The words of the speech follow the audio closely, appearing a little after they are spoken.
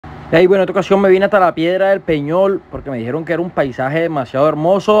Hey, bueno, en esta ocasión me vine hasta la piedra del Peñol porque me dijeron que era un paisaje demasiado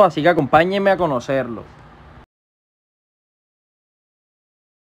hermoso, así que acompáñenme a conocerlo.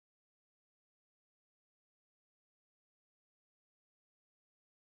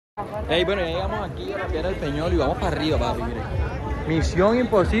 Hey, bueno, ya llegamos aquí a la piedra del Peñol y vamos para arriba, papi, miren. Misión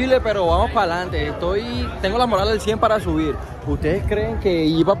imposible, pero vamos para adelante. Tengo la moral del 100 para subir. ¿Ustedes creen que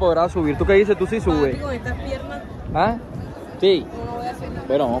Ipa podrá subir? ¿Tú qué dices? ¿Tú sí subes? Con estas piernas. ¿Ah? Sí. No voy a hacer nada.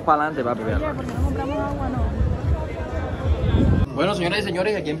 Bueno, vamos para adelante, papi. Mira, ¿por qué no compramos agua? No. Bueno, señoras y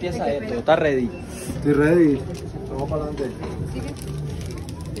señores, aquí empieza esto. ¿Está ready? Estoy ready. Vamos para adelante. Sigue.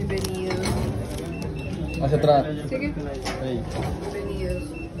 Bienvenidos. Hacia atrás. Sigue. Hey. Bienvenidos.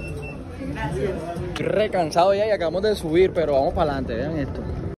 Gracias. Estoy recansado ya y acabamos de subir, pero vamos para adelante, vean esto.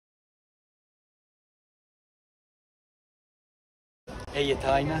 Ey, esta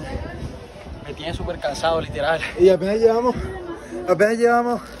vaina me tiene súper cansado, literal. Y apenas llevamos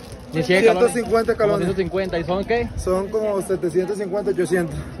 150 escalones. 150, ¿y son qué? Son como 750,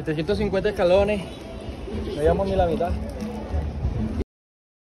 800. 750 escalones. No llevamos ni la mitad.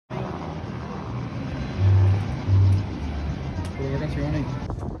 Ponle atención ahí.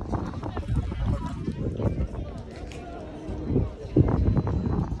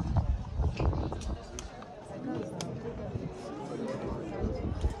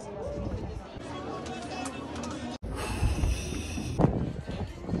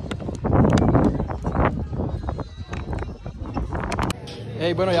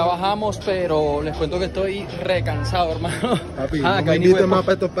 Hey, bueno, ya bajamos, pero les cuento que estoy recansado, hermano. Papi, Ah, no me invites más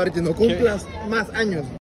para estos parches, no cumplas más años.